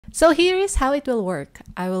So here is how it will work.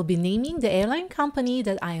 I will be naming the airline company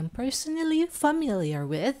that I am personally familiar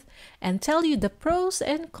with and tell you the pros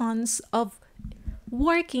and cons of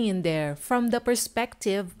working in there from the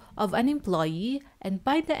perspective of an employee. And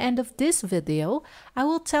by the end of this video, I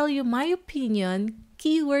will tell you my opinion,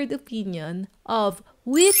 keyword opinion, of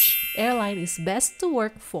which airline is best to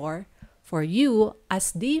work for you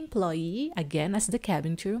as the employee, again as the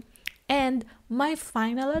cabin crew, and my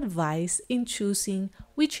final advice in choosing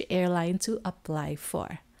which airline to apply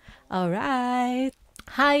for. All right.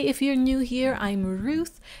 Hi, if you're new here, I'm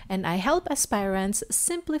Ruth, and I help aspirants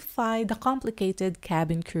simplify the complicated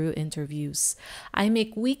cabin crew interviews. I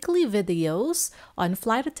make weekly videos on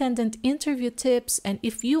flight attendant interview tips, and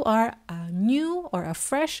if you are a new or a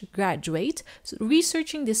fresh graduate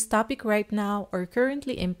researching this topic right now or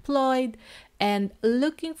currently employed and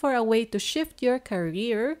looking for a way to shift your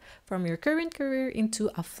career from your current career into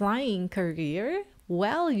a flying career,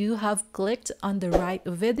 well, you have clicked on the right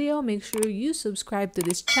video. Make sure you subscribe to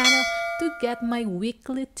this channel to get my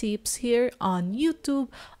weekly tips here on YouTube,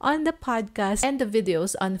 on the podcast, and the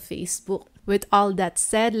videos on Facebook. With all that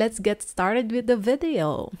said, let's get started with the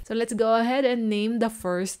video. So let's go ahead and name the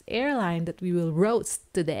first airline that we will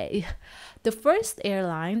roast today. The first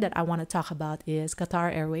airline that I want to talk about is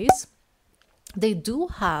Qatar Airways. They do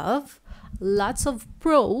have lots of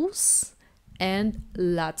pros and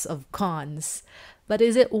lots of cons. But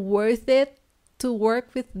is it worth it to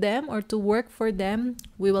work with them or to work for them?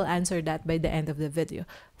 We will answer that by the end of the video.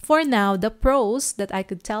 For now, the pros that I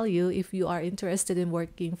could tell you if you are interested in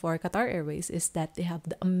working for Qatar Airways is that they have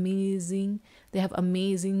amazing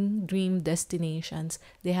dream destinations.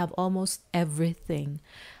 They have almost everything.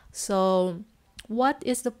 So what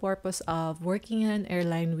is the purpose of working in an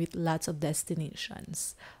airline with lots of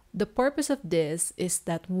destinations? The purpose of this is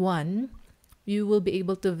that, one, you will be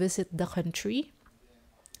able to visit the country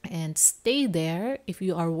and stay there. If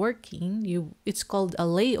you are working, it's called a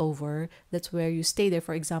layover. That's where you stay there.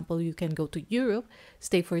 For example, you can go to Europe,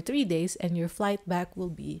 stay for 3 days, and your flight back will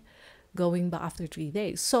be going back after 3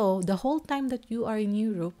 days. So the whole time that you are in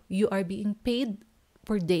Europe, you are being paid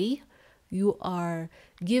per day. You are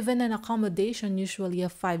given an accommodation, usually a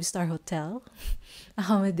 5-star hotel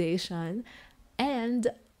accommodation, and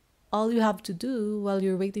all you have to do while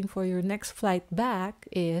you're waiting for your next flight back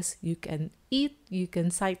is you can eat, you can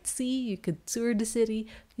sightsee, you could tour the city,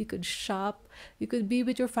 you could shop, you could be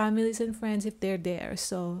with your families and friends if they're there.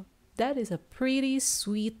 So that is a pretty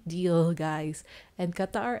sweet deal, guys. And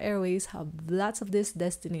Qatar Airways have lots of these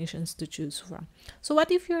destinations to choose from. So what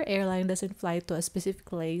if your airline doesn't fly to a specific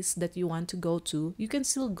place that you want to go to? You can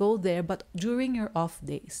still go there, but during your off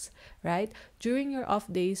days, right? During your off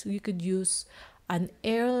days, you could use an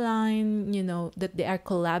airline, that they are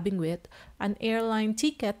collabing with, an airline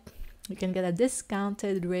ticket. You can get a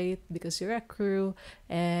discounted rate because you're a crew,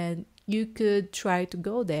 and you could try to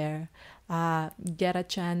go there, get a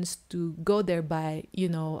chance to go there by,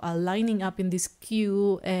 lining up in this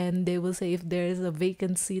queue, and they will say if there is a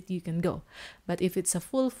vacant seat, you can go. But if it's a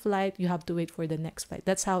full flight, you have to wait for the next flight.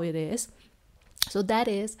 That's how it is. So that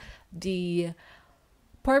is the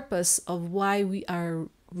purpose of why we are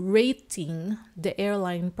rating the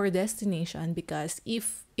airline per destination, because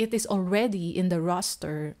if it is already in the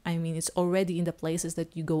roster, it's already in the places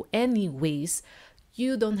that you go anyways,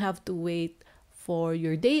 you don't have to wait for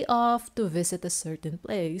your day off to visit a certain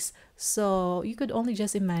place. So you could only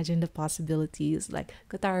just imagine the possibilities. Like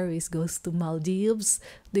Qatar Airways goes to Maldives,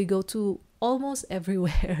 they go to almost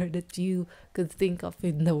everywhere that you could think of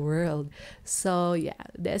in the world. So yeah,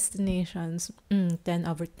 destinations, 10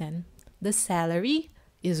 over 10. The salary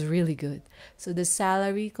is really good. So the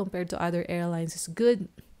salary compared to other airlines is good.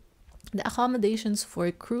 The accommodations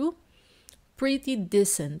for crew, pretty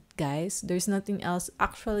decent, guys. There's nothing else.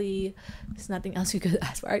 Actually, there's nothing else you could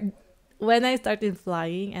ask for. When I started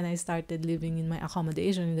flying and I started living in my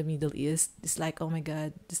accommodation in the Middle East, it's like, oh my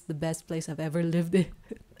God, this is the best place I've ever lived in.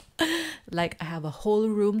 Like, I have a whole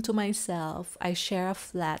room to myself. I share a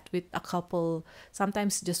flat with a couple,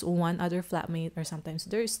 sometimes just one other flatmate, or sometimes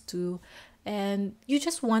there's two. And you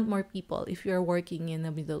just want more people if you're working in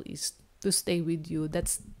the Middle East to stay with you.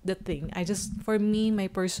 That's the thing. For me, my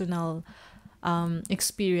personal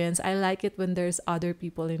experience, I like it when there's other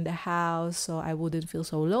people in the house, so I wouldn't feel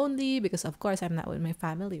so lonely, because of course I'm not with my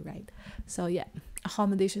family, right? So yeah,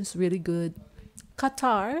 accommodation's really good.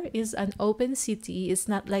 Qatar is an open city. It's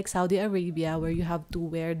not like Saudi Arabia where you have to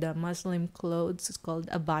wear the Muslim clothes. It's called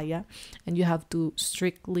abaya, and you have to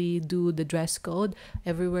strictly do the dress code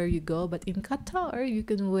everywhere you go. But in Qatar, you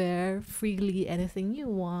can wear freely anything you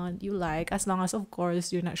want, you like, as long as, of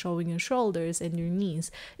course, you're not showing your shoulders and your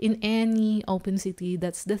knees. In any open city,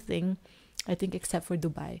 that's the thing, I think, except for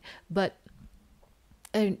Dubai. But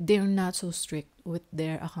they're not so strict with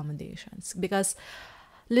their accommodations, because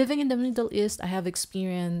living in the Middle East, I have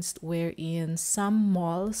experienced wherein some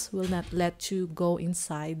malls will not let you go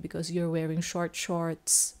inside because you're wearing short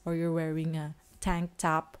shorts or you're wearing a tank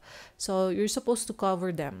top. So you're supposed to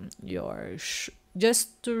cover them,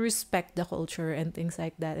 just to respect the culture and things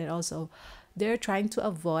like that. And also, they're trying to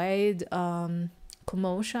avoid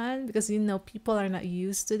commotion, because people are not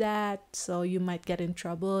used to that. So you might get in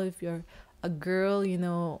trouble if you're a girl.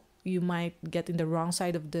 You might get in the wrong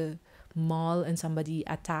side of the mall and somebody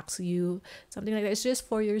attacks you, something like that. It's just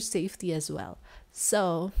for your safety as well.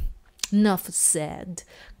 So enough said.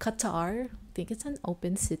 Qatar, I think it's an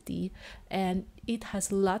open city, and it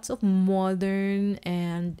has lots of modern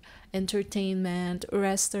and entertainment,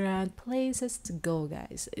 restaurant places to go,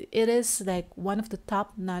 guys. It is like one of the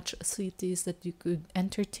top-notch cities that you could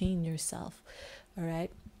entertain yourself. All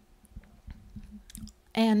right.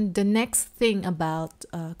 And the next thing about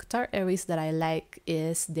Qatar Airways that I like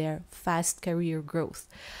is their fast career growth.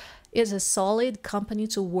 It's a solid company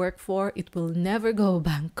to work for. It will never go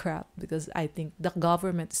bankrupt, because I think the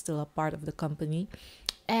government is still a part of the company.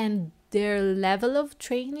 And their level of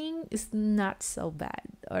training is not so bad,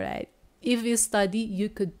 all right? If you study, you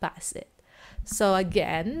could pass it. So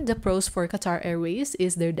again, the pros for Qatar Airways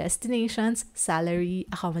is their destinations, salary,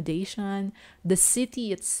 accommodation, the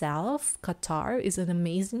city itself. Qatar is an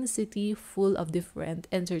amazing city full of different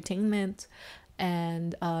entertainment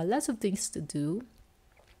and lots of things to do.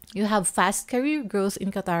 You have fast career growth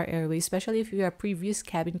in Qatar Airways, especially if you're a previous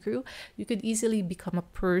cabin crew. You could easily become a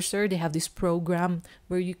purser. They have this program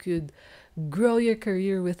where you could grow your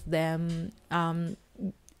career with them.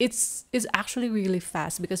 It's actually really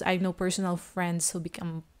fast, because I know personal friends who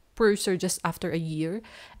become purser just after a year,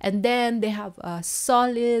 and then they have a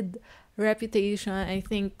solid reputation. I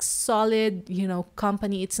think solid,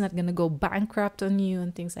 company. It's not gonna go bankrupt on you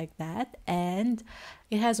and things like that. And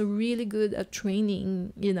it has a really good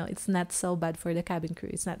training. It's not so bad for the cabin crew.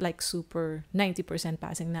 It's not like super 90%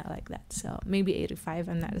 passing, not like that. So maybe 85.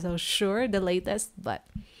 I'm not so sure the latest, but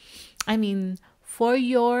I mean, for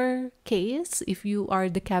your case, if you are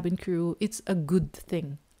the cabin crew, it's a good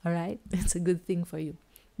thing, all right? It's a good thing for you.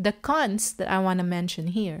 The cons that I want to mention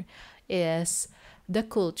here is the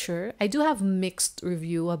culture. I do have mixed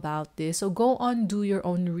review about this, so go on, do your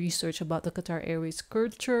own research about the Qatar Airways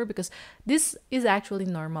culture, because this is actually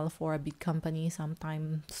normal for a big company.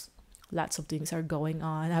 Sometimes lots of things are going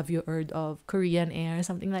on. Have you heard of Korean Air,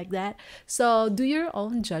 something like that? So do your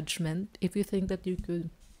own judgment if you think that you could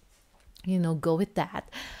go with that.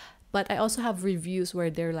 But I also have reviews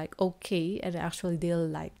where they're like, okay, and actually they'll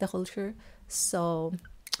like the culture. So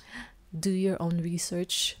do your own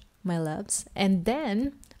research, my loves. And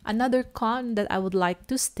then another con that I would like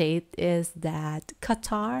to state is that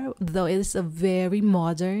Qatar, though it is a very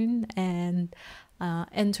modern and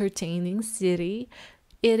entertaining city,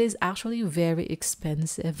 it is actually very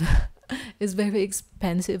expensive. It's very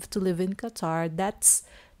expensive to live in Qatar. That's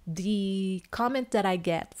the comment that I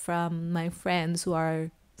get from my friends who are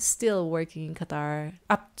still working in Qatar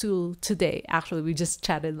up to today. Actually, we just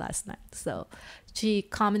chatted last night. So she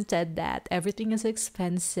commented that everything is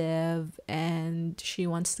expensive and she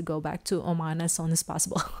wants to go back to Oman as soon as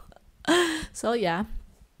possible. So yeah,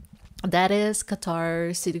 that is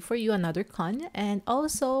Qatar City for you, another con. And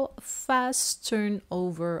also fast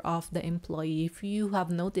turnover of the employee. If you have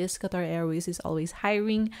noticed, Qatar Airways is always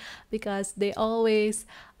hiring, because they always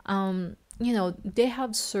they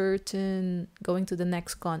have certain, going to the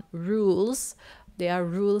next con, rules. They are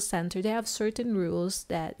rule centered. They have certain rules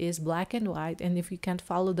that is black and white, and if you can't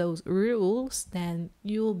follow those rules, then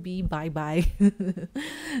you'll be bye-bye.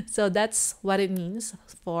 So that's what it means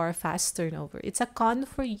for fast turnover. It's a con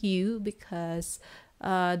for you, because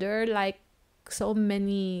there are like so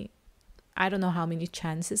many, I don't know how many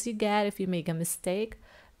chances you get if you make a mistake,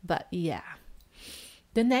 but yeah.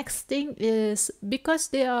 The next thing is, because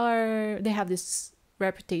they have this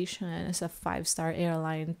reputation as a 5-star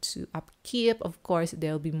airline to upkeep, of course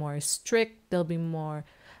they'll be more strict, they'll be more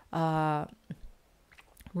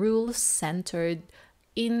rules centered.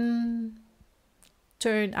 In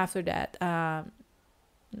turn, after that,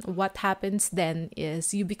 what happens then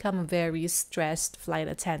is you become a very stressed flight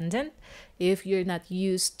attendant if you're not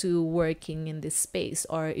used to working in this space,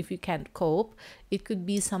 or if you can't cope. It could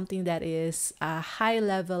be something that is a high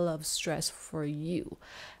level of stress for you,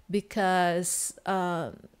 because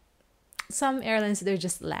some airlines, they're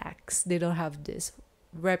just lax, they don't have this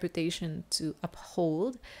reputation to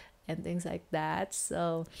uphold and things like that.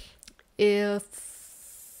 So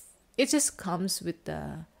if it just comes with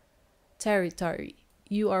the territory,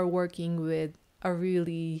 you are working with a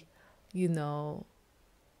really, you know,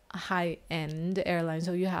 high end airline,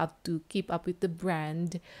 so you have to keep up with the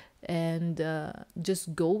brand and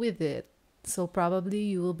just go with it. So probably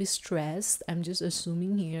you will be stressed, I'm just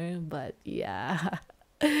assuming here, but yeah.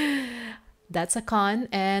 That's a con.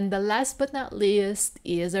 And the last but not least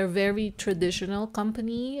is a very traditional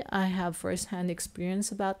company. I have firsthand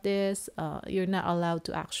experience about this. You're not allowed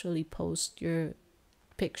to actually post your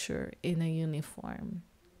picture in a uniform.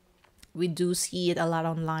 We do see it a lot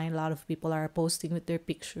online. A lot of people are posting with their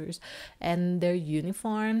pictures and their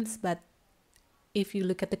uniforms, but if you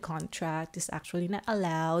look at the contract, it's actually not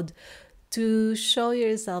allowed to show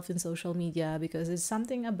yourself in social media, because it's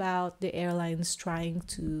something about the airlines trying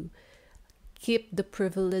to keep the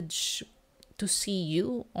privilege to see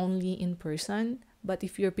you only in person. But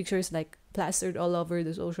if your picture is like plastered all over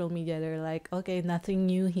the social media, they're like, okay, nothing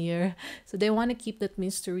new here. So they want to keep that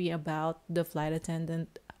mystery about the flight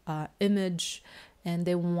attendant image, and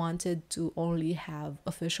they wanted to only have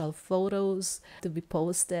official photos to be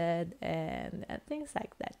posted and things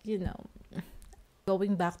like that, you know.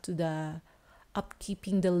 Going back to the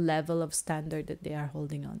upkeeping the level of standard that they are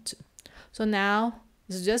holding on to. So now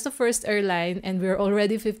it's just the first airline and we're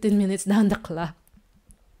already 15 minutes down the clock.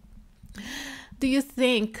 Do you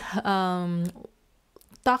think,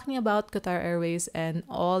 talking about Qatar Airways and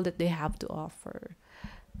all that they have to offer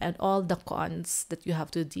and all the cons that you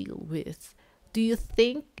have to deal with, do you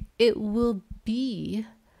think it will be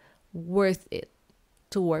worth it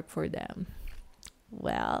to work for them?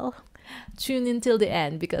 Well, tune in till the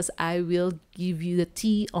end because I will give you the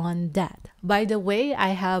tea on that. By the way, I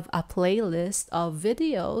have a playlist of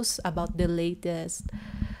videos about the latest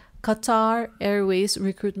Qatar Airways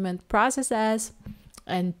recruitment processes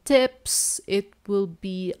and tips. It will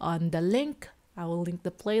be on the link. I will link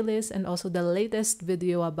the playlist, and also the latest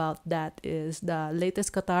video about that is the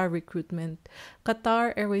latest Qatar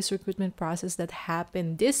Airways recruitment process that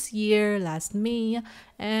happened this year, last May.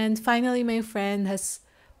 And finally, my friend has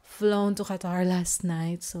flown to Qatar last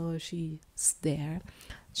night, so she's there.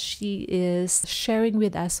 She is sharing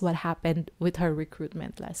with us what happened with her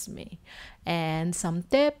recruitment last May and some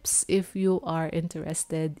tips if you are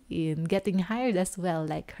interested in getting hired as well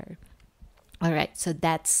like her. All right, so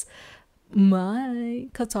that's my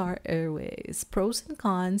Qatar Airways pros and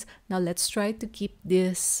cons. Now let's try to keep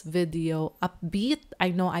this video upbeat.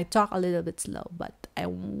 I know I talk a little bit slow, but I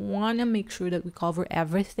want to make sure that we cover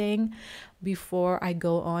everything before I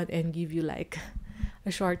go on and give you like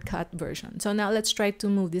a shortcut version. So now let's try to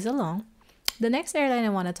move this along. The next airline I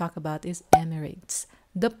want to talk about is Emirates.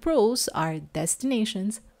 The pros are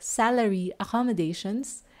destinations, salary,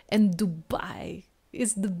 accommodations, and Dubai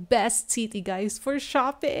is the best city, guys, for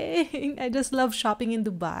shopping. I just love shopping in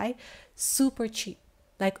Dubai. Super cheap.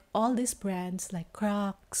 Like all these brands like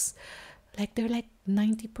Crocs, like they're like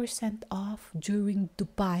 90% off during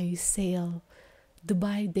Dubai sale.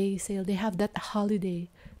 Dubai day sale. They have that holiday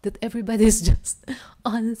that everybody's just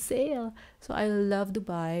on sale. So I love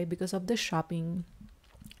Dubai because of the shopping.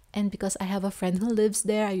 And because I have a friend who lives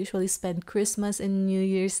there, I usually spend Christmas and New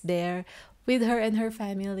Year's there with her and her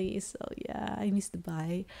family. So yeah, I miss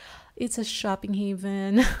Dubai. It's a shopping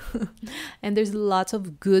haven. And there's lots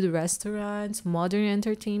of good restaurants, modern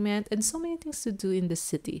entertainment, and so many things to do in the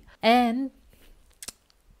city. And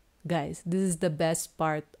guys, this is the best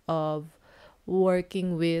part of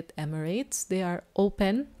working with Emirates. They are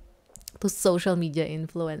open to social media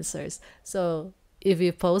influencers. So if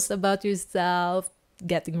you post about yourself,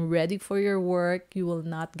 getting ready for your work, you will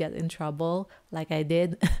not get in trouble like I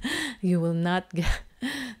did. You will not get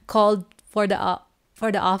called for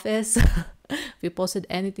the office. If you posted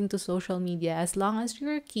anything to social media, as long as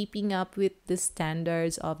you're keeping up with the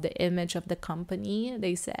standards of the image of the company,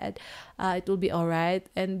 they said it will be all right.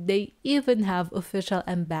 And they even have official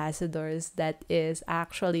ambassadors that is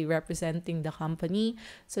actually representing the company.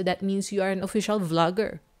 So that means you are an official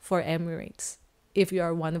vlogger for Emirates. If you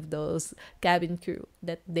are one of those cabin crew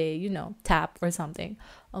that they, you know, tap or something.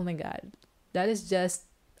 Oh my God, that is just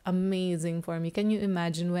amazing for me. Can you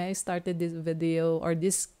imagine when I started this video or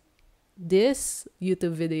this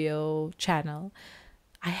YouTube video channel?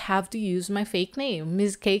 I have to use my fake name,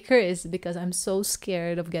 Miss Kaykrizz, because I'm so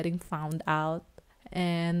scared of getting found out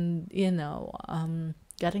and,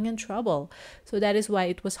 getting in trouble. So that is why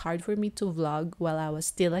it was hard for me to vlog while I was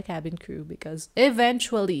still a cabin crew, because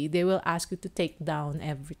eventually they will ask you to take down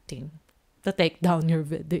everything, to take down your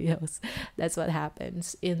videos. That's what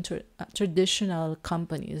happens in traditional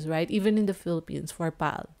companies, right? Even in the Philippines for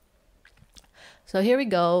PAL. So here we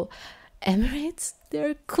go. Emirates,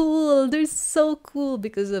 they're cool. They're so cool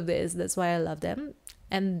because of this. That's why I love them.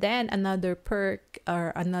 And then another perk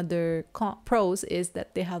or another pros is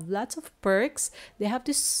that they have lots of perks. They have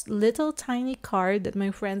this little tiny card that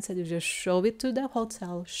my friend said, you just show it to the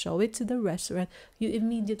hotel, show it to the restaurant, you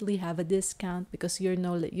immediately have a discount because you're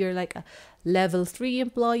like a level 3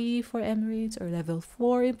 employee for Emirates or level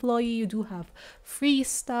 4 employee. You do have free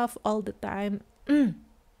stuff all the time.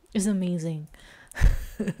 It's amazing.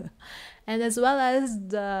 And as well as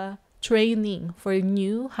the training for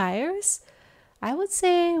new hires, I would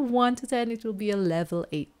say 1 to 10, it will be a level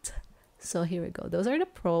 8. So here we go. Those are the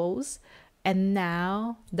pros. And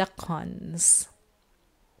now the cons.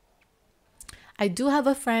 I do have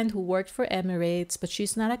a friend who worked for Emirates, but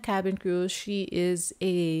she's not a cabin crew. She is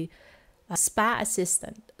a spa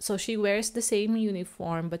assistant. So she wears the same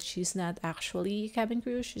uniform, but she's not actually a cabin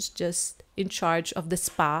crew. She's just in charge of the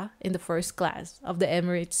spa in the first class of the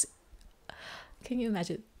Emirates. Can you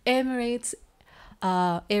imagine? Emirates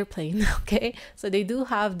airplane. Okay, so they do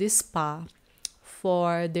have this spa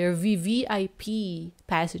for their VVIP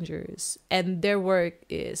passengers, and their work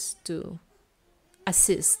is to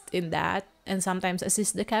assist in that and sometimes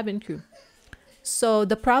assist the cabin crew. So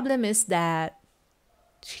the problem is that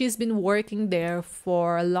she's been working there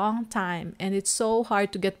for a long time and it's so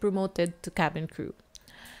hard to get promoted to cabin crew.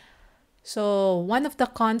 So one of the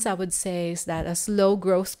cons I would say is that a slow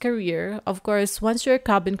growth career. Of course, once you're a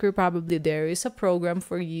cabin crew, probably there is a program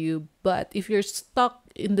for you. But if you're stuck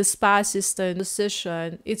in the spa assistant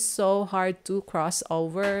position, it's so hard to cross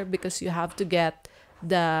over because you have to get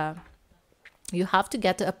the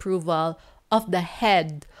approval of the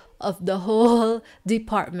head of the whole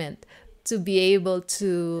department to be able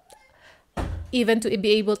to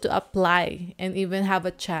apply and even have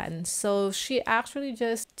a chance. So she actually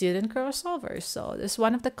just didn't cross over. So that's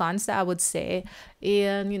one of the cons that I would say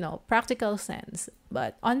in, practical sense.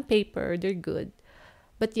 But on paper, they're good.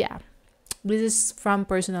 But yeah, this is from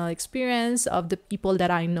personal experience of the people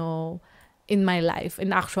that I know in my life,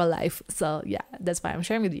 in actual life. So yeah, that's why I'm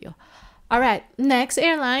sharing with you. All right, next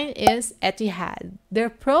airline is Etihad. Their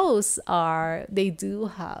pros are they do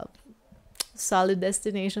have solid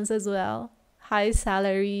destinations as well, high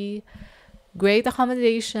salary, great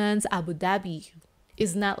accommodations. Abu Dhabi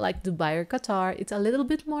is not like Dubai or Qatar. It's a little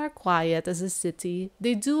bit more quiet as a city.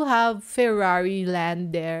 They do have Ferrari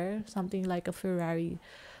land there, something like a Ferrari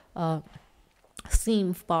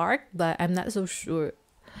theme park, but I'm not so sure.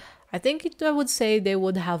 I think I would say they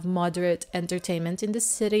would have moderate entertainment in the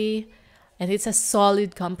city, and it's a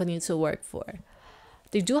solid company to work for.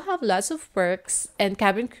 They do have lots of perks and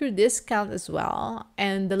cabin crew discount as well.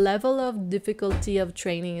 And the level of difficulty of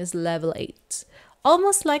training is level 8.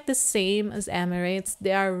 Almost like the same as Emirates.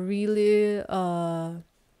 They are really, how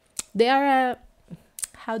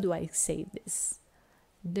do I say this?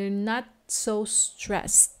 They're not so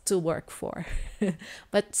stressed to work for.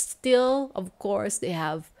 But still, of course, they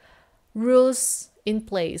have rules in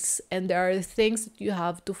place. And there are things that you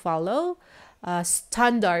have to follow.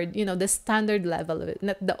 Standard, the standard level of it,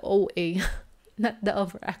 not the OA, not the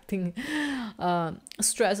overacting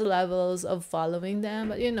stress levels of following them,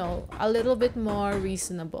 but a little bit more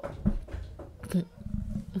reasonable.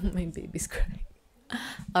 My baby's crying.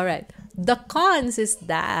 All right, the cons is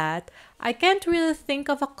that I can't really think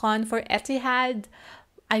of a con for Etihad.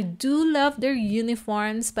 I do love their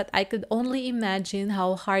uniforms, but I could only imagine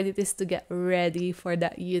how hard it is to get ready for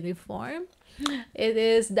that uniform. It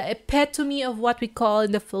is the epitome of what we call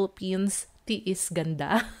in the Philippines, tiis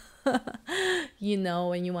ganda.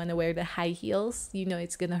 When you want to wear the high heels,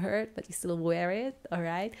 it's gonna hurt, but you still wear it, all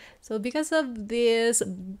right? So because of this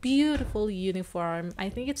beautiful uniform, I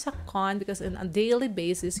think it's a con because on a daily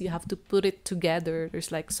basis, you have to put it together.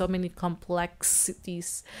 There's like so many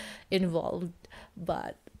complexities involved,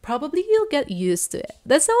 but probably you'll get used to it.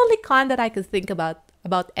 That's the only con that I could think about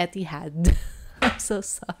Etihad. I'm so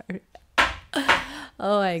sorry.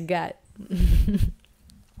 Oh my god.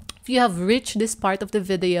 If you have reached this part of the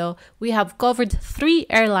video, we have covered 3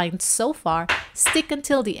 airlines so far. Stick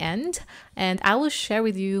until the end and I will share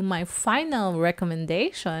with you my final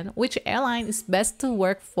recommendation, which airline is best to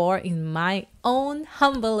work for in my own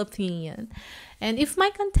humble opinion. And if my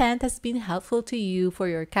content has been helpful to you for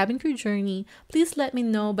your cabin crew journey, please let me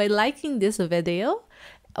know by liking this video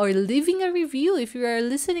or leaving a review if you are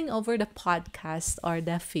listening over the podcast or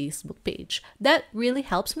the Facebook page. That really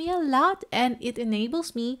helps me a lot and it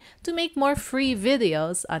enables me to make more free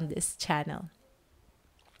videos on this channel.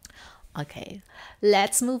 Okay,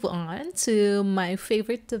 let's move on to my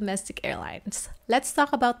favorite domestic airlines. Let's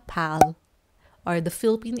talk about PAL, or the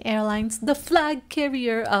Philippine Airlines, the flag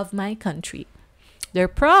carrier of my country. Their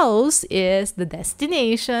pros is the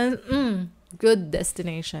destination, good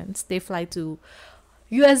destinations. They fly to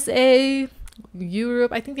USA,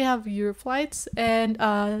 Europe. I think they have Europe flights, and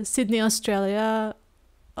Sydney, Australia.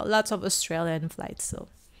 Lots of Australian flights. So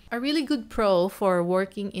a really good pro for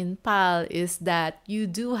working in PAL is that you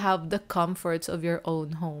do have the comforts of your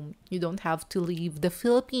own home. You don't have to leave the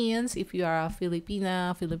Philippines if you are a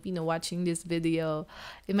Filipino watching this video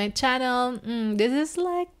in my channel. This is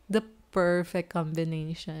like the perfect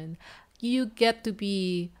combination. You get to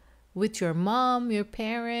be with your mom, your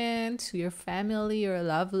parents, your family, your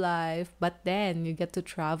love life, but then you get to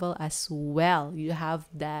travel as well. You have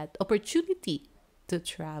that opportunity to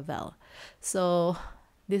travel. So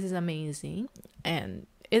this is amazing, and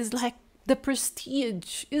it's like the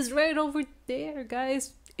prestige is right over there,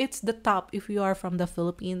 guys. It's the top if you are from the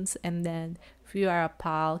Philippines, and then if you are a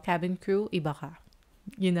PAL cabin crew, iba ka.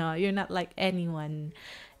 You know, you're not like anyone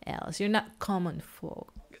else. You're not common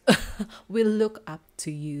folk. We look up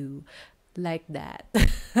to you like that.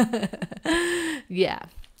 Yeah.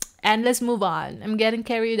 And let's move on. I'm getting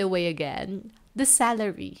carried away again. The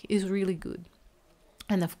salary is really good.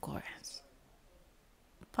 And of course,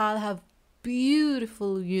 PAL have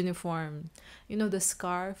beautiful uniform. You know, the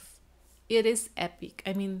scarf, it is epic.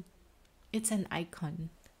 I mean, it's an icon.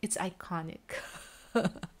 It's iconic.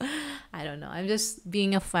 I don't know. I'm just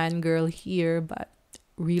being a fangirl here, but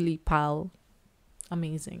really, PAL,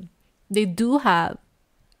 amazing. They do have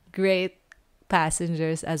great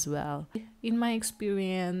passengers as well. In my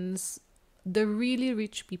experience, the really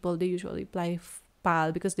rich people, they usually fly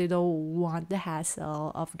PAL because they don't want the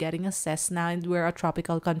hassle of getting a Cessna, and we're a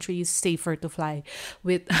tropical country, is safer to fly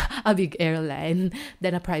with a big airline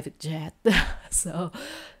than a private jet. So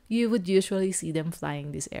you would usually see them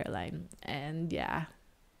flying this airline, and yeah,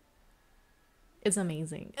 it's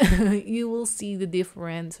amazing. You will see the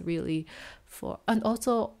difference really and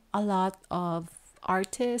also a lot of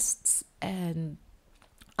artists and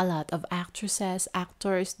a lot of actresses,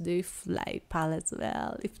 actors, they fly PAL as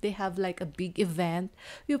well. If they have like a big event,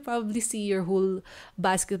 you probably see your whole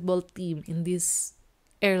basketball team in this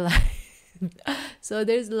airline. So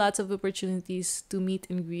there's lots of opportunities to meet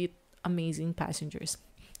and greet amazing passengers.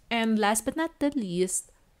 And last but not the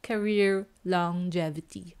least, career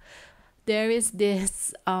longevity. There is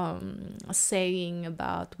this saying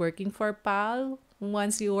about working for PAL.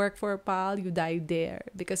 Once you work for PAL, you die there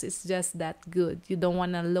because it's just that good. You don't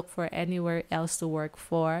want to look for anywhere else to work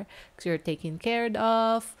for because you're taken care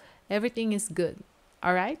of. Everything is good.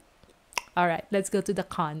 All right? All right, let's go to the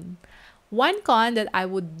con. One con that I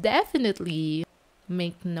would definitely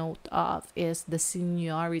make note of is the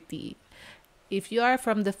seniority. If you are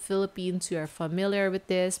from the Philippines, you are familiar with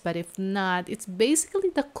this, but if not, it's basically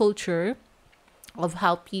the culture of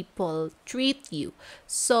how people treat you.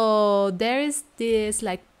 So there is this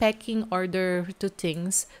like pecking order to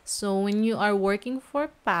things. So when you are working for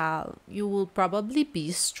PAL, you will probably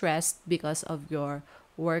be stressed because of your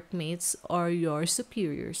workmates or your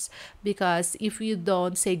superiors, because if you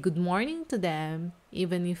don't say good morning to them,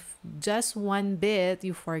 even if just one bit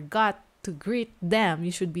you forgot to greet them,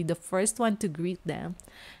 you should be the first one to greet them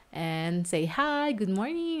and say, hi, good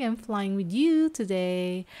morning, I'm flying with you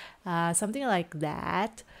today, something like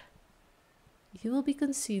that. You will be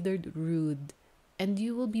considered rude and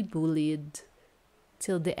you will be bullied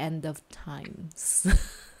till the end of times.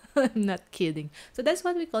 I'm not kidding. So that's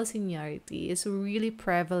what we call seniority. It's really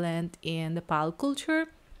prevalent in the PAL culture,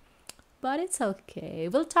 but it's okay.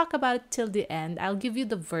 We'll talk about it till the end. I'll give you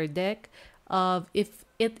the verdict of if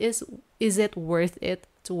it is it worth it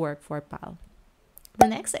to work for PAL. The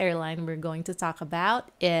next airline we're going to talk about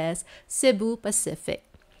is Cebu Pacific.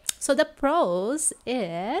 So the pros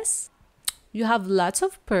is you have lots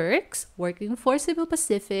of perks working for Cebu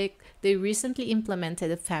Pacific. They recently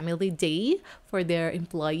implemented a family day for their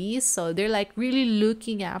employees. So they're like really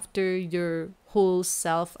looking after your whole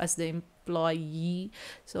self as the employee.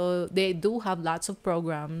 So they do have lots of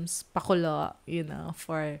programs, pakulo, you know,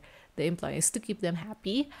 for the employees to keep them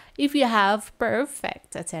happy. If you have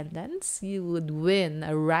perfect attendance, you would win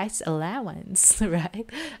a rice allowance, right?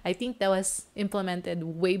 I think that was implemented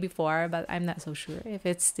way before, but I'm not so sure if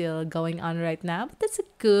it's still going on right now. But that's a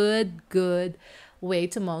good way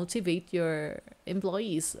to motivate your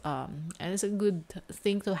employees. And it's a good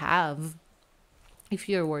thing to have if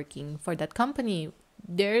you're working for that company.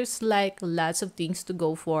 There's like lots of things to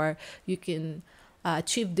go for. You can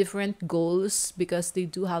achieve different goals because they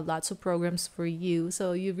do have lots of programs for you.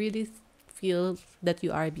 So you really feel that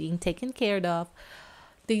you are being taken care of.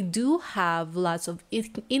 They do have lots of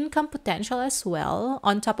income potential as well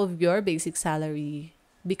on top of your basic salary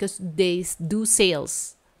because they do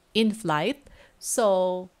sales in flight.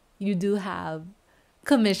 So you do have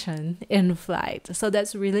commission in flight. So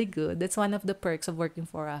that's really good. That's one of the perks of working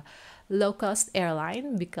for a low-cost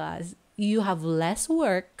airline because you have less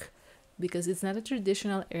work because it's not a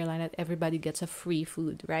traditional airline that everybody gets a free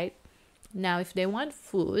food, right? Now, if they want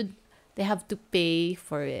food, they have to pay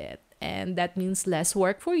for it. And that means less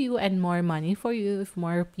work for you and more money for you if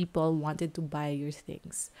more people wanted to buy your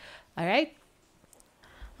things. All right?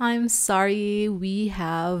 I'm sorry we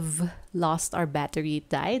have lost our battery, it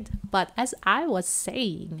died. But as I was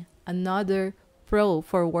saying, another pro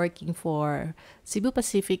for working for Cebu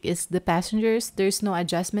Pacific is the passengers. There's no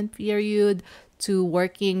adjustment period to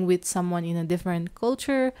working with someone in a different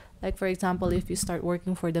culture. Like, for example, if you start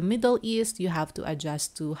working for the Middle East, you have to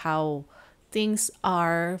adjust to how things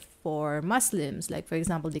are for Muslims. Like, for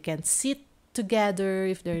example, they can't sit together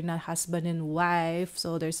if they're not husband and wife.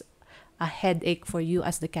 So there's a headache for you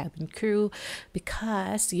as the cabin crew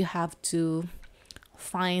because you have to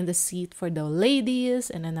find a seat for the ladies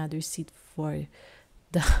and another seat for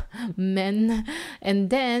the men.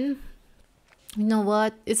 And then, you know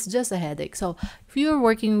what? It's just a headache. So if you're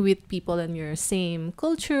working with people in your same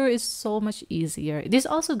culture, it's so much easier. This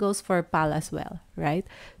also goes for PAL as well, right?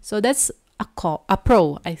 So that's a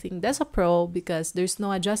pro. I think that's a pro because there's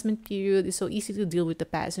no adjustment period. It's so easy to deal with the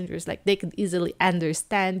passengers. Like, they could easily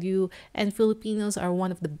understand you. And Filipinos are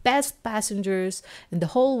one of the best passengers in the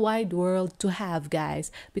whole wide world to have,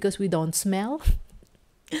 guys, because we don't smell.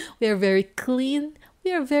 We are very clean.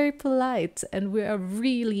 We are very polite. And we are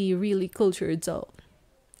really, really cultured. So,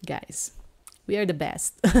 guys, we are the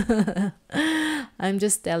best. I'm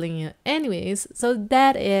just telling you. Anyways, so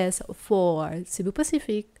that is for Cebu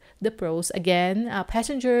Pacific. The pros, again,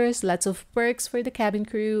 passengers, lots of perks for the cabin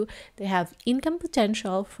crew. They have income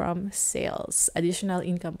potential from sales, additional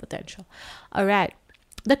income potential. All right.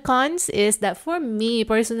 The cons is that for me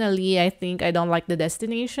personally, I think I don't like the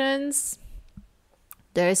destinations.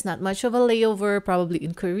 There is not much of a layover, probably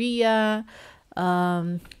in Korea,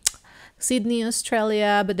 Sydney,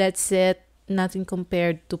 Australia, but that's it. Nothing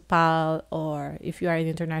compared to PAL or if you are an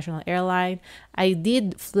international airline. I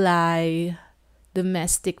did fly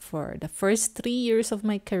domestic for the first 3 years of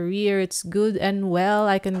my career. It's good and well.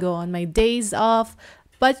 I can go on my days off.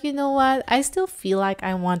 But you know what? I still feel like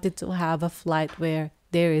I wanted to have a flight where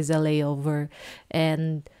there is a layover.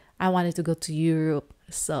 And I wanted to go to Europe.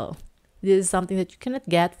 So this is something that you cannot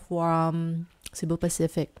get from Cebu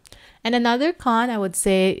Pacific. And another con I would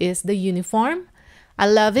say is the uniform. I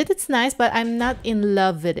love it. It's nice, but I'm not in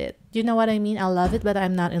love with it. You know what I mean? I love it, but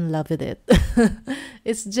I'm not in love with it.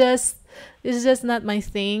 It's just not my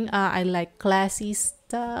thing. I like classy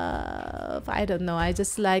stuff. I don't know. I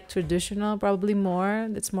just like traditional probably more.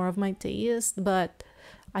 That's more of my taste, but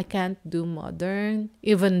I can't do modern.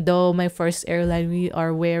 Even though my first airline, we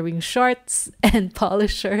are wearing shorts and polo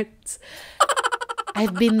shirts.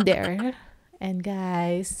 I've been there. And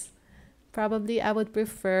guys, probably I would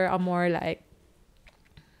prefer a more like,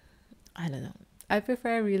 I don't know. I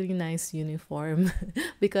prefer a really nice uniform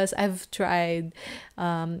because I've tried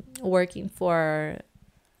working for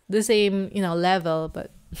the same, level,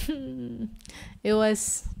 but it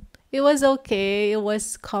was okay. It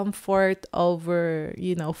was comfort over,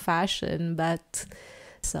 fashion, but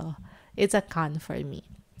so it's a con for me.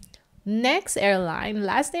 Last airline,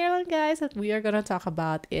 guys, that we are going to talk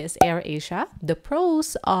about is AirAsia. The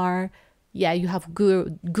pros are, you have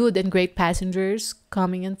good and great passengers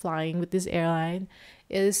coming and flying with this airline.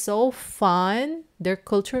 It is so fun. Their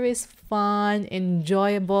culture is fun,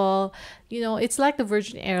 enjoyable. It's like the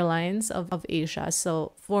Virgin Airlines of Asia.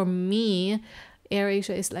 So for me,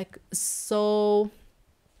 AirAsia is like so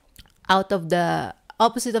out of the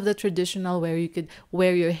opposite of the traditional where you could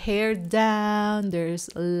wear your hair down. There's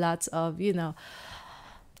lots of,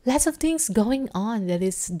 lots of things going on that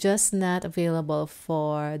is just not available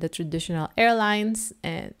for the traditional airlines.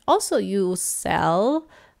 And also you sell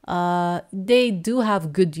They do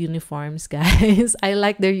have good uniforms, guys. I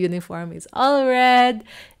like their uniform. It's all red.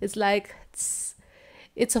 It's like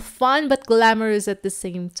it's a fun but glamorous at the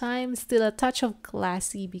same time. Still a touch of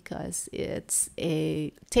classy because it's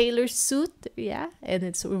a tailor suit, yeah, and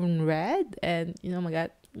it's in red. And you know, oh my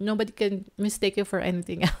God, nobody can mistake you for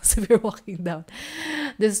anything else if you're walking down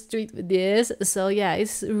the street with this. So yeah,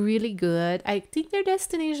 it's really good. I think their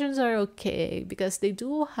destinations are okay because they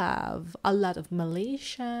do have a lot of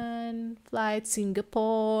Malaysian flights,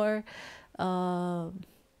 Singapore, Hong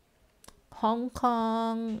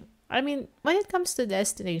Kong. I mean, when it comes to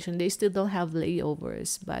destination, they still don't have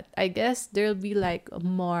layovers, but I guess there'll be like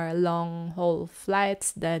more long haul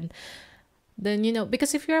flights than you know,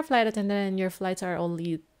 because if you're a flight attendant and your flights are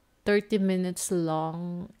only 30 minutes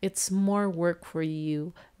long, it's more work for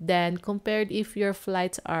you than compared if your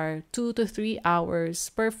flights are 2 to 3 hours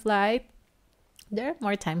per flight. There's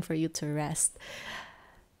more time for you to rest.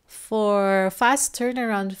 For fast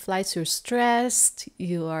turnaround flights, you're stressed,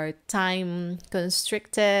 you are time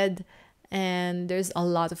constricted, and there's a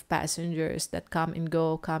lot of passengers that come and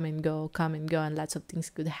go, come and go, come and go, and lots of things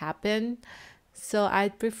could happen. So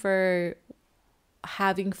I'd prefer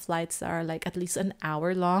having flights that are like at least an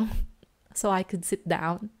hour long so I could sit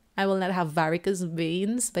down. I will not have varicose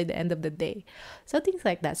veins by the end of the day. So things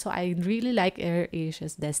like that. So I really like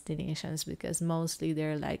AirAsia's destinations because mostly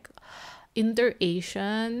they're like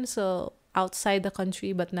inter-Asian, so outside the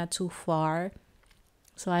country but not too far.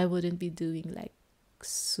 So I wouldn't be doing like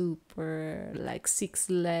super like 6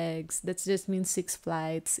 legs. That just means 6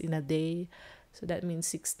 flights in a day. So that means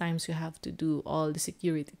 6 times you have to do all the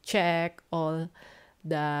security check, all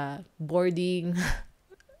the boarding.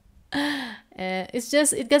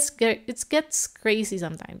 It gets crazy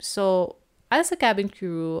sometimes. So as a cabin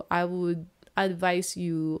crew, I would advise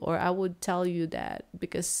you, or I would tell you that,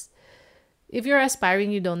 because if you're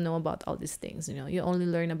aspiring, you don't know about all these things, you know, you only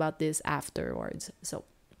learn about this afterwards. So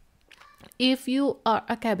if you are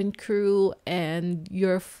a cabin crew and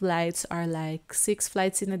your flights are like 6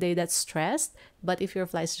 flights in a day, that's stressed. But if your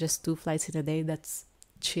flight's just 2 flights in a day, that's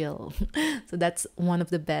chill. So that's one of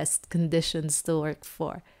the best conditions to work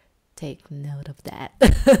for. Take note of that.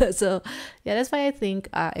 So yeah, that's why I think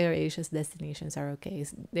AirAsia's destinations are okay.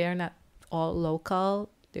 They are not all local.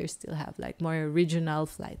 They still have like more regional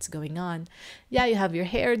flights going on. Yeah, you have your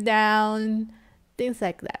hair down, things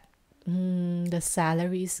like that. The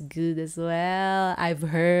salary is good as well. I've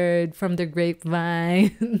heard from the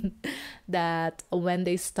grapevine that when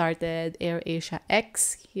they started AirAsia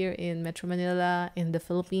X here in Metro Manila in the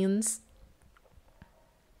Philippines,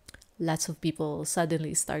 lots of people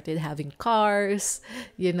suddenly started having cars,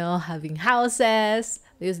 you know, having houses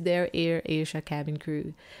with their AirAsia cabin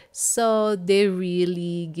crew. So they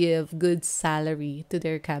really give good salary to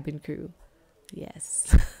their cabin crew.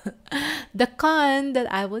 Yes. The con that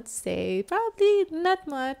I would say, probably not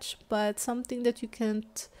much, but something that you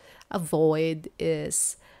can't avoid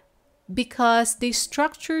is because they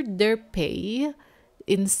structured their pay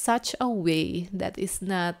in such a way that is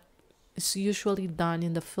usually done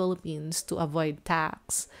in the Philippines to avoid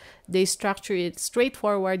tax. They structure it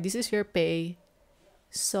straightforward. This is your pay.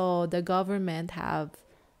 So the government have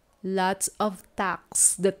lots of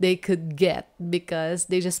tax that they could get because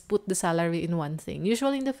they just put the salary in one thing.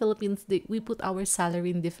 Usually in the Philippines, we put our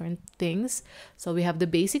salary in different things. So we have the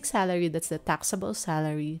basic salary, that's the taxable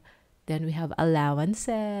salary. Then we have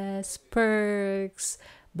allowances, perks,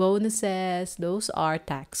 bonuses. Those are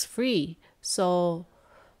tax-free. So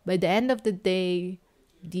by the end of the day,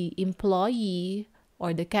 the employee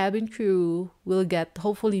or the cabin crew will get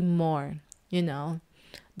hopefully more, you know.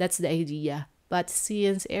 That's the idea. But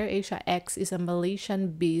since AirAsia X is a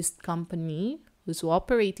Malaysian-based company who's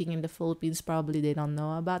operating in the Philippines, probably they don't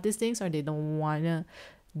know about these things or they don't want to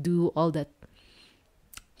do all that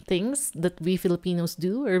things that we Filipinos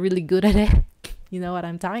do. We're really good at it. You know what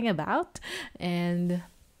I'm talking about. And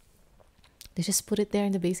they just put it there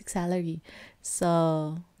in the basic salary.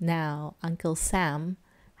 So now Uncle Sam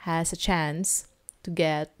has a chance to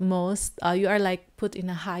get most. You are like put in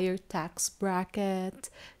a higher tax bracket.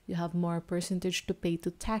 You have more percentage to pay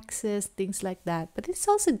to taxes, things like that. But it's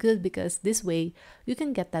also good because this way you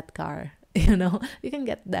can get that car. You know, you can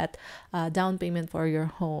get that down payment for your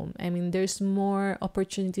home. I mean, there's more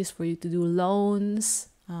opportunities for you to do loans.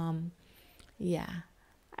 Yeah.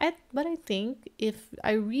 But I think if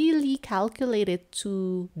I really calculate it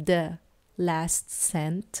to the last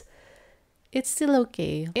cent, it's still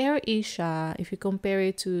okay. AirAsia, if you compare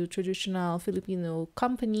it to traditional Filipino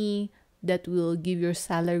company that will give your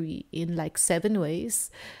salary in like 7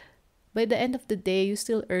 ways, by the end of the day, you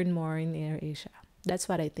still earn more in AirAsia. That's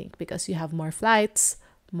what I think because you have more flights,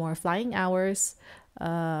 more flying hours,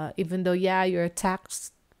 even though, yeah, you're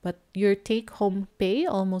taxed, but your take-home pay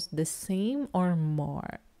almost the same or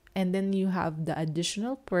more. And then you have the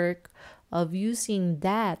additional perk of using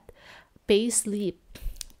that pay slip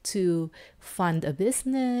to fund a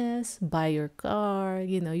business, buy your car.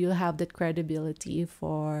 You'll have that credibility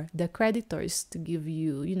for the creditors to give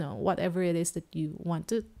you, whatever it is that you want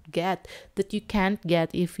to get that you can't get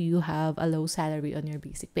if you have a low salary on your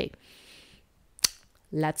basic pay.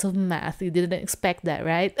 Lots of math. You didn't expect that,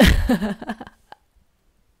 right?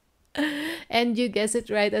 And you guessed it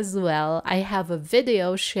right as well. I have a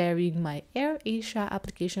video sharing my AirAsia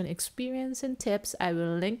application experience and tips. I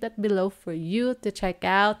will link that below for you to check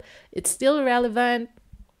out. It's still relevant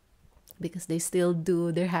because they still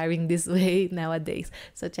do their hiring this way nowadays.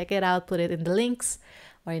 So check it out, put it in the links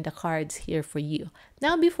or in the cards here for you.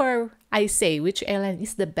 Now, before I say which airline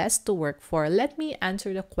is the best to work for, let me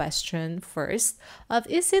answer the question first of,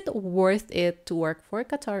 is it worth it to work for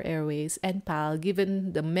Qatar Airways and PAL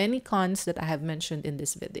given the many cons that I have mentioned in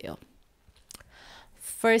this video?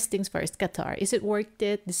 First things first, Qatar. Is it worth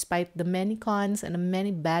it despite the many cons and the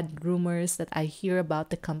many bad rumors that I hear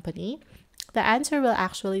about the company? The answer will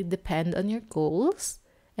actually depend on your goals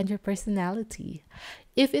and your personality.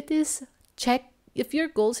 If your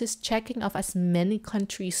goals is checking off as many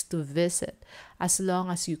countries to visit as long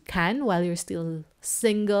as you can while you're still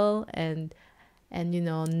single and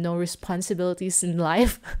no responsibilities in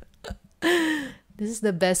life, this is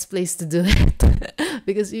the best place to do it.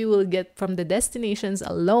 Because you will get, from the destinations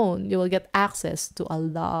alone, you will get access to a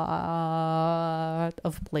lot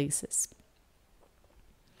of places.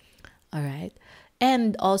 All right.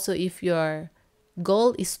 And also, if your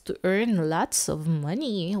goal is to earn lots of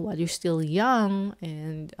money while you're still young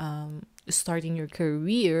and starting your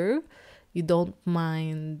career, you don't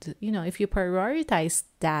mind, if you prioritize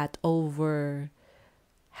that over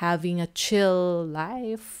having a chill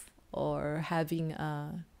life or having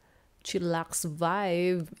a chillax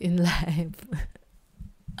vibe in life,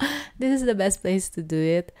 this is the best place to do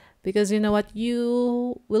it. Because you know what?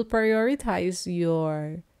 You will prioritize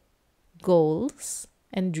your goals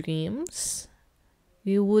and dreams.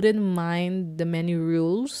 You wouldn't mind the many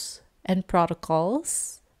rules and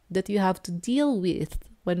protocols that you have to deal with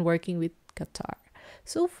when working with Qatar.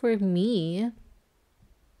 So for me,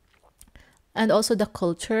 and also the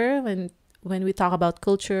culture, when we talk about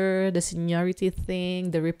culture, the seniority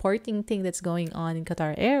thing, the reporting thing that's going on in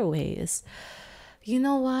Qatar Airways, you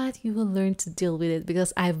know what? You will learn to deal with it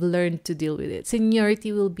because I've learned to deal with it.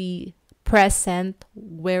 Seniority will be present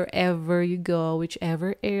wherever you go,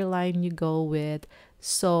 whichever airline you go with.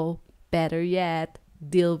 So better yet,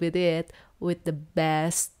 deal with it with the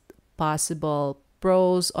best possible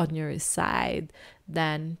pros on your side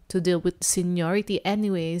than to deal with seniority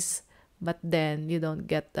anyways, but then you don't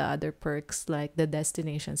get the other perks like the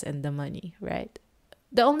destinations and the money, right?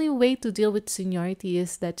 The only way to deal with seniority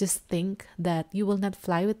is that just think that you will not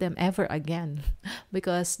fly with them ever again.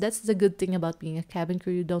 Because that's the good thing about being a cabin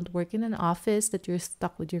crew. You don't work in an office that you're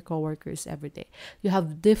stuck with your coworkers every day. You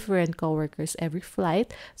have different coworkers every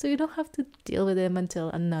flight. So you don't have to deal with them until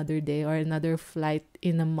another day or another flight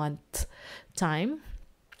in a month time.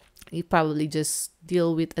 You probably just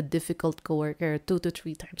deal with a difficult coworker 2 to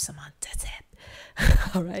 3 times a month. That's it.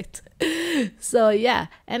 All right. So yeah,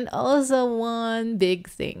 and also one big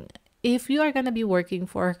thing, if you are gonna be working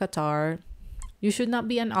for Qatar, you should not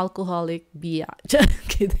be an alcoholic. Just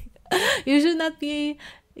kidding. You should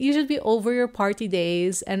be over your party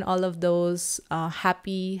days and all of those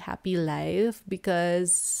happy life,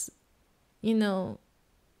 because their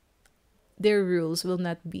rules will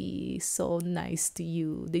not be so nice to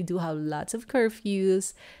you. They do have lots of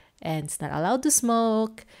curfews, and it's not allowed to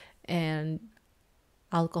smoke, and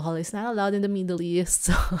alcohol is not allowed in the Middle East.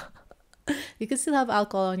 So you can still have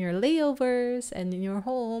alcohol on your layovers and in your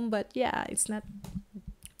home, but yeah, it's not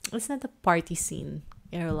a party scene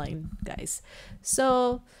airline, guys.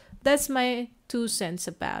 So that's my 2 cents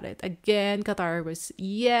about it. Again, Qatar was,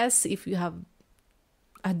 yes, if you have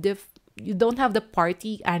you don't have the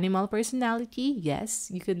party animal personality,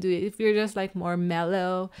 yes, you can do it. If you're just like more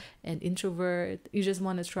mellow and introvert, you just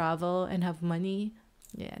want to travel and have money,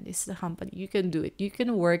 yeah, this is the company. You can do it. You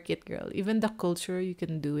can work it, girl. Even the culture, you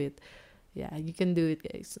can do it. Yeah, you can do it,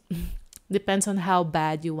 guys. Depends on how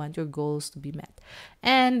bad you want your goals to be met.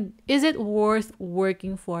 And is it worth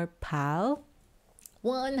working for PAL?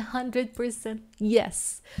 100%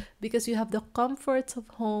 yes. Because you have the comforts of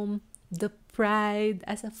home, the pride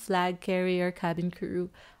as a flag carrier cabin crew,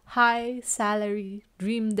 high salary,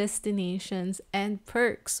 dream destinations, and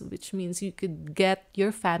perks, which means you could get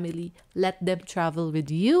your family, let them travel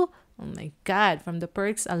with you Oh my God, from the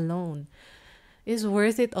perks alone is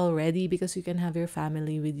worth it already because you can have your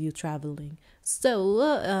family with you traveling. So,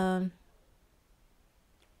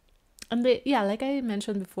 and yeah, like I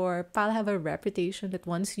mentioned before, PAL have a reputation that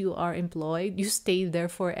once you are employed, you stay there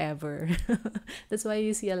forever. That's why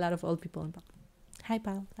you see a lot of old people in PAL. Hi,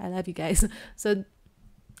 PAL. I love you guys. So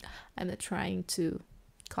I'm not trying to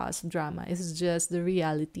cause drama. It's just the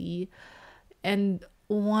reality. And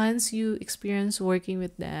once you experience working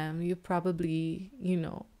with them, you probably,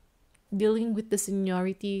 dealing with the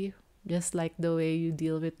seniority, just like the way you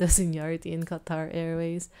deal with the seniority in Qatar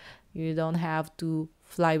Airways. You don't have to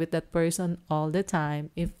fly with that person all the time.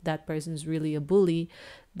 If that person is really a bully,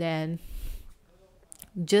 then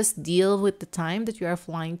just deal with the time that you are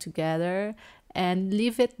flying together and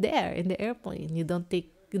leave it there in the airplane. You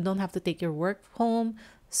don't have to take your work home.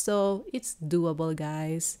 So it's doable,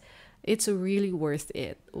 guys. It's really worth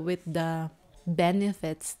it with the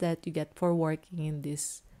benefits that you get for working in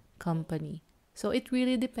this company. So it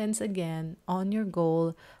really depends again on your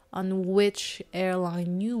goal, on which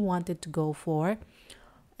airline you wanted to go for.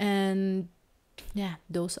 And yeah,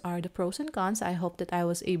 those are the pros and cons. I hope that I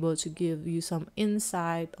was able to give you some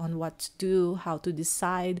insight on what to do, how to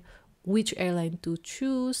decide which airline to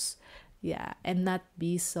choose. Yeah, and not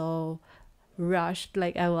be so rushed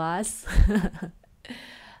like I was.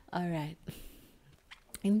 All right.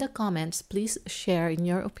 In the comments, please share in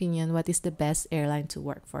your opinion what is the best airline to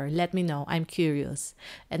work for. Let me know. I'm curious.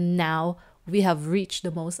 And now we have reached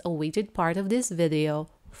the most awaited part of this video.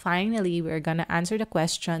 Finally, we're going to answer the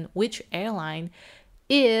question, which airline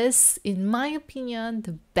is, in my opinion,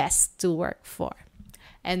 the best to work for?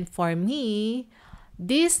 And for me,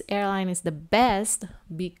 this airline is the best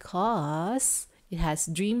because it has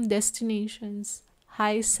dream destinations,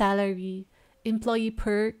 high salary, employee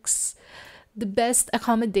perks, the best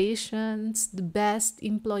accommodations, the best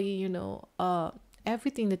employee,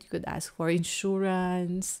 everything that you could ask for: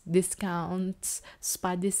 insurance, discounts,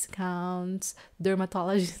 spa discounts,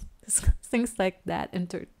 dermatology, things like that,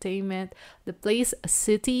 entertainment. The place, a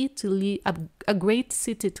city to live, a great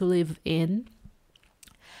city to live in.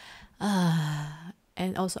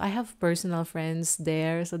 And also, I have personal friends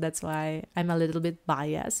there, so that's why I'm a little bit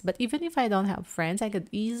biased. But even if I don't have friends, I could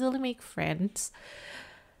easily make friends.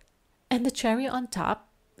 And the cherry on top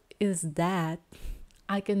is that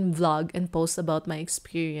I can vlog and post about my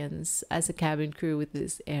experience as a cabin crew with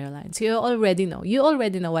this airline. So you already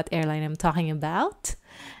know what airline I'm talking about.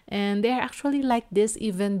 And they're actually like this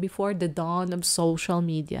even before the dawn of social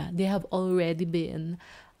media. They have already been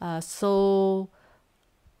so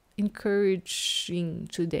encouraging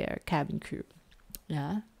to their cabin crew.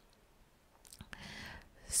 Yeah.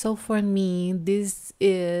 So for me, this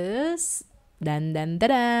is the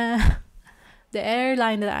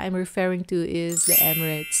airline that I'm referring to is the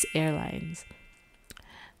Emirates Airlines.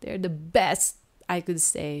 They're the best, I could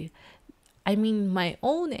say. I mean, my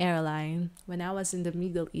own airline when I was in the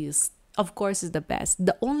Middle East, of course, is the best.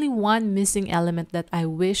 The only one missing element that I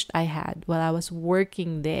wished I had while I was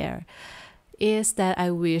working there is that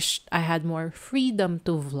I wished I had more freedom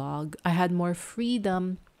to vlog. I had more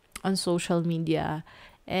freedom on social media.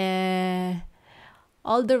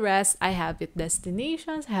 All the rest, I have it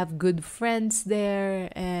destinations, I have good friends there,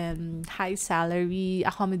 and high salary,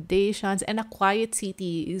 accommodations, and a quiet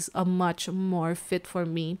city is a much more fit for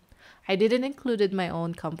me. I didn't include my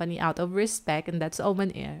own company out of respect, and that's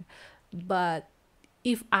Oman Air. But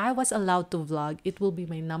if I was allowed to vlog, it will be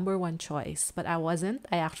my number one choice. But I wasn't.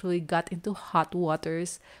 I actually got into hot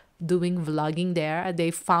waters doing vlogging there. They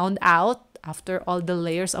found out after all the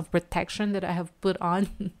layers of protection that I have put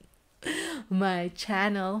on my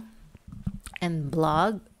channel and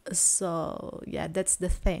blog. So yeah, that's the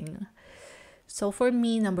thing. So for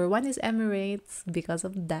me, number one is Emirates because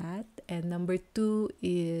of that. And number two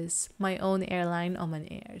is my own airline, Oman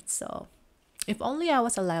Air. So if only I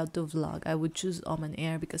was allowed to vlog, I would choose Oman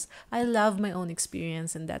Air because I love my own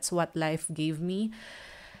experience and that's what life gave me.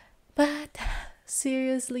 But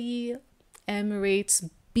seriously, Emirates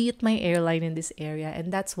beat my airline in this area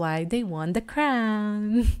and that's why they won the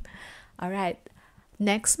crown. All right.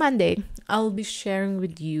 Next Monday, I'll be sharing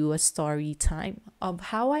with you a story time of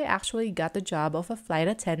how I actually got the job of a flight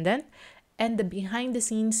attendant and the behind the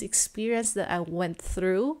scenes experience that I went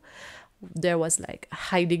through. There was like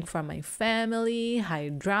hiding from my family, high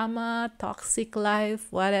drama, toxic life,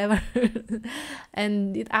 whatever.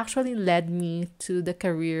 And it actually led me to the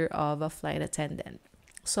career of a flight attendant.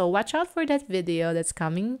 So watch out for that video that's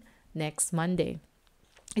coming next Monday.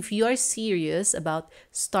 If you are serious about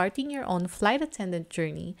starting your own flight attendant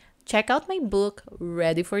journey, check out my book,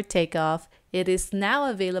 Ready for Takeoff. It is now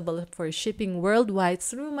available for shipping worldwide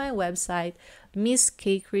through my website,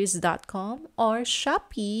 misskaykrizz.com, or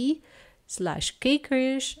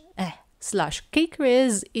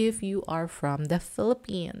Shopee/Kaykrizz if you are from the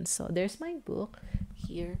Philippines. So there's my book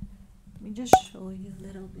here. Let me just show you a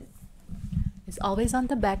little bit. It's always on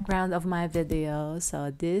the background of my video. So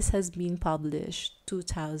this has been published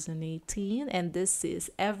 2018, and this is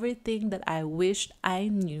everything that I wished I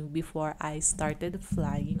knew before I started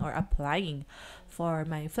flying or applying for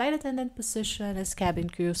my flight attendant position as cabin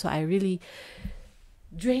crew. So I really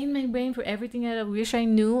drained my brain for everything that I wish I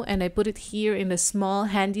knew, and I put it here in a small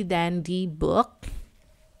handy dandy book.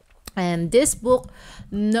 And this book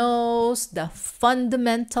knows the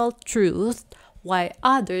fundamental truth why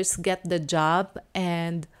others get the job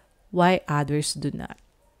and why others do not.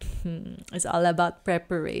 It's all about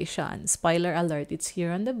preparation. Spoiler alert, it's here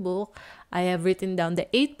on the book. I have written down the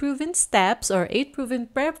 8 proven steps or 8 proven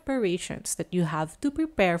preparations that you have to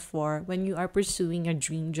prepare for when you are pursuing a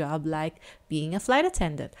dream job like being a flight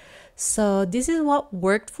attendant. So this is what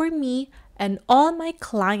worked for me and all my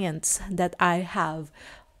clients that I have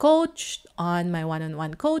coached on my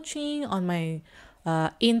one-on-one coaching, on my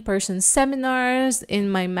in-person seminars, in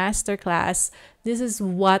my masterclass. This is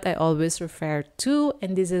what I always refer to,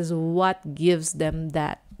 and this is what gives them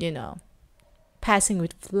that, passing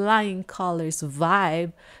with flying colors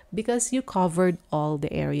vibe, because you covered all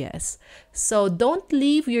the areas. So don't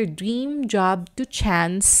leave your dream job to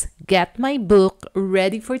chance. Get my book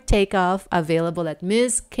ready for takeoff, available at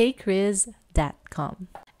misskaykrizz.com.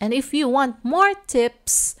 And if you want more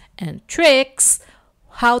tips and tricks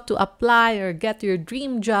how to apply or get your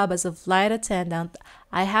dream job as a flight attendant,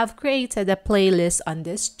 I have created a playlist on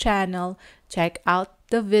this channel. Check out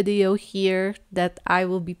the video here that I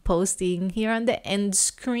will be posting here on the end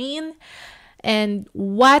screen, and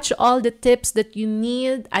watch all the tips that you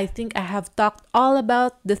need. I think I have talked all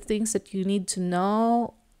about the things that you need to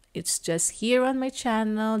know. It's just here on my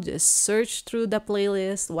channel. Just search through the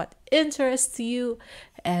playlist what interests you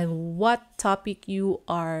and what topic you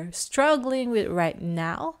are struggling with right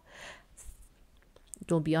now.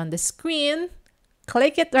 It will be on the screen.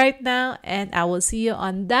 Click it right now, and I will see you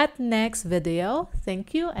on that next video.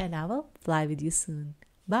 Thank you, and I will fly with you soon.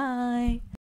 Bye.